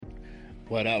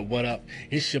What up, what up?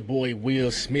 It's your boy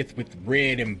Will Smith with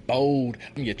Red and Bold.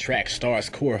 I'm your track stars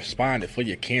correspondent for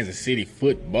your Kansas City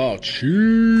football.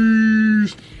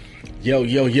 Cheese! Yo,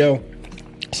 yo, yo.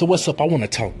 So what's up? I want to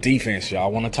talk defense, y'all. I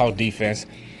want to talk defense.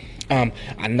 I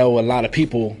know a lot of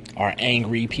people are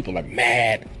angry. People are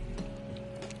mad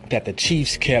that the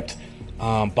Chiefs kept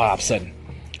Bob Sutton,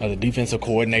 the defensive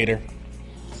coordinator.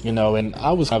 You know, and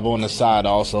I was on the side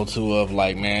also, too, of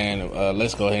like, man,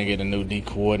 let's go ahead and get a new D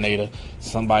coordinator,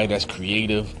 somebody that's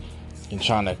creative and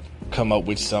trying to come up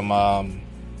with some a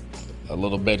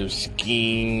little better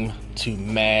scheme to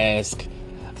mask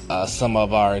some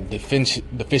of our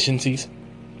deficiencies.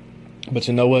 But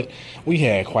you know what? We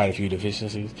had quite a few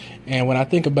deficiencies. And when I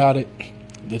think about it,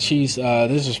 the Chiefs,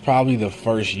 this is probably the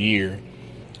first year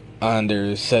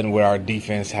under Sutton where our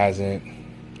defense hasn't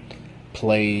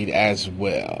played as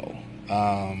well.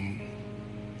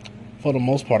 For the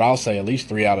most part, I'll say at least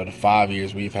 3 out of the 5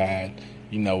 years we've had,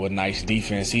 you know, a nice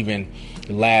defense. Even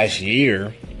last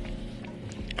year,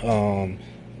 the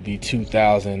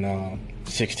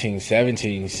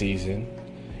 2016-17 season,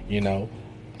 you know,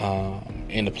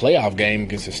 in the playoff game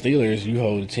against the Steelers, you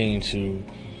hold the team to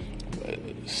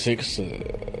six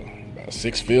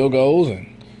field goals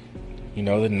and, you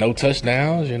know, no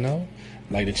touchdowns, you know.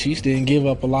 Like, the Chiefs didn't give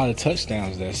up a lot of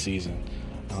touchdowns that season.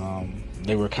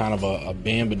 They were kind of a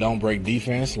bend but don't break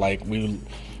defense. Like, a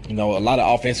lot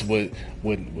of offense would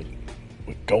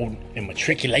go and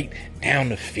matriculate down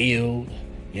the field,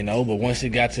 you know. But once it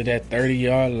got to that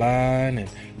 30-yard line and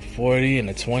 40 and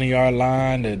the 20-yard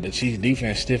line, the Chiefs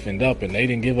defense stiffened up and they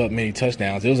didn't give up many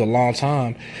touchdowns. It was a long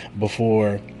time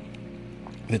before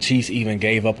the Chiefs even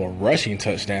gave up a rushing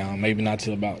touchdown. Maybe not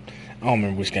till about, I don't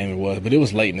remember which game it was, but it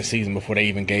was late in the season before they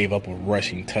even gave up a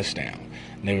rushing touchdown.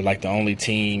 And they were like the only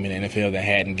team in the NFL that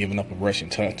hadn't given up a rushing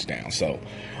touchdown. So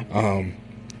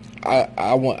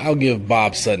I'll give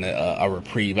Bob Sutton a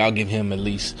reprieve. I'll give him at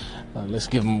least, let's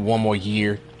give him one more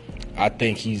year. I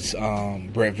think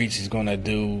Brett Veach is going to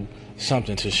do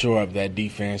something to shore up that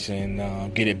defense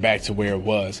and get it back to where it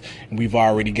was. And we've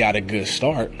already got a good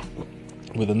start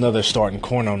with another starting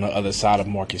corner on the other side of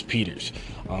Marcus Peters.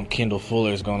 Kendall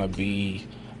Fuller is going to be,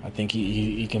 I think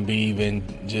he can be even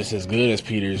just as good as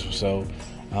Peters. So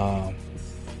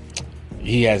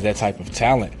he has that type of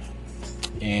talent.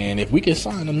 And if we can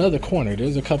sign another corner,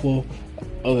 there's a couple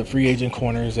other free agent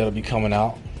corners that'll be coming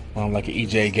out, like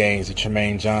E.J. Gaines,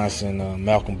 Tremaine Johnson,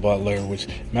 Malcolm Butler, which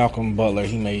Malcolm Butler,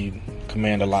 he may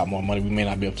command a lot more money. We may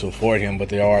not be able to afford him, but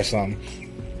there are some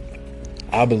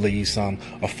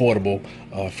affordable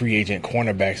free agent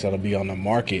cornerbacks that'll be on the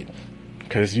market,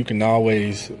 because you can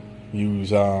always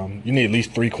use you need at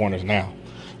least 3 corners now.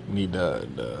 You need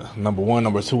the number 1,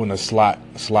 number 2, and the slot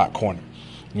corner.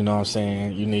 You know what I'm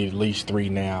saying? You need at least 3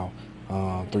 now,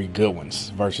 3 good ones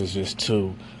versus just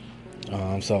 2.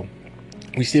 So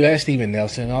we still have Steven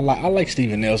Nelson. I like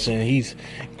Steven Nelson.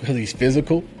 Because he's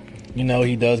physical. You know,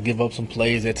 he does give up some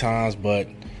plays at times, but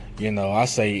you know, I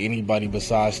say anybody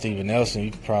besides Steven Nelson,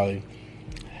 you could probably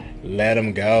let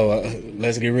him go.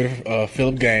 Let's get rid of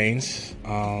Phillip Gaines.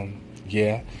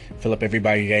 Phillip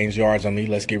everybody gains yards on me.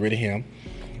 Let's get rid of him.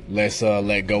 Let's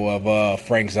let go of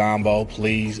Frank Zombo,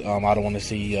 please. I don't want to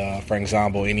see Frank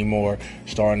Zombo anymore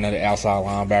starting another outside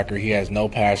linebacker. He has no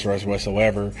pass rush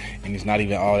whatsoever, and he's not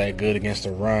even all that good against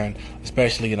the run,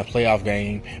 especially in a playoff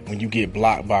game when you get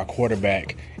blocked by a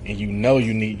quarterback and you know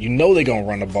they're gonna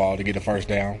run the ball to get a first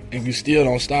down. If you still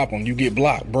don't stop them, you get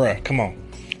blocked, bruh. Come on.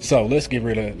 So let's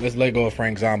let go of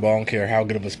Frank Zombo. I don't care how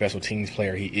good of a special teams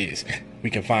player he is.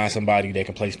 We can find somebody that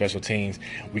can play special teams.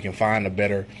 We can find a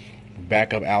better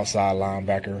backup outside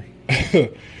linebacker.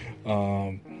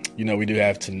 You know, we do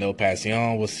have Tanoh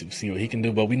Passion. We'll see what he can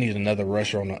do, but we need another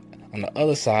rusher on the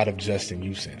other side of Justin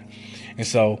Houston. And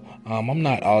so I'm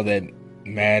not all that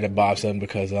mad at Bob Sutton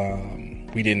because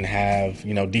we didn't have,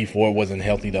 you know, D Ford wasn't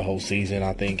healthy the whole season.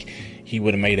 I think he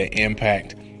would have made an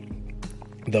impact,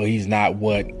 though he's not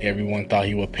what everyone thought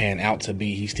he would pan out to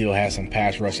be. He still has some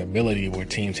pass rush ability where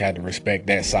teams had to respect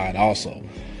that side also.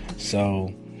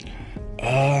 So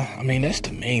that's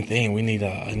the main thing. We need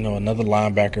another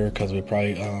linebacker, because we're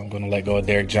probably going to let go of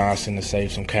Derek Johnson to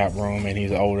save some cap room, and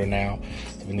he's older now.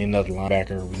 So we need another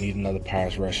linebacker. We need another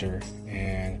pass rusher,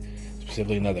 and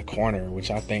specifically another corner,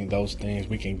 which I think those things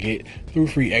we can get through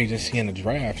free agency and the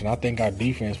draft. And I think our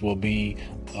defense will be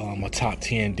a top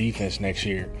 10 defense next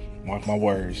year. Mark my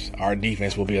words, our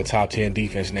defense will be a top 10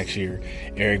 defense next year.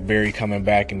 Eric Berry coming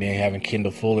back and then having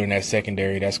Kendall Fuller in that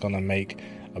secondary, that's going to make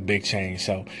a big change.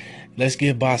 So let's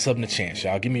give Bob Sutton a chance,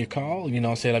 y'all. Give me a call. You know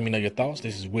what I'm saying? Let me know your thoughts.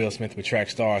 This is Will Smith with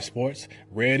Trackstar Sports.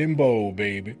 Red and Bold,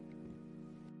 baby.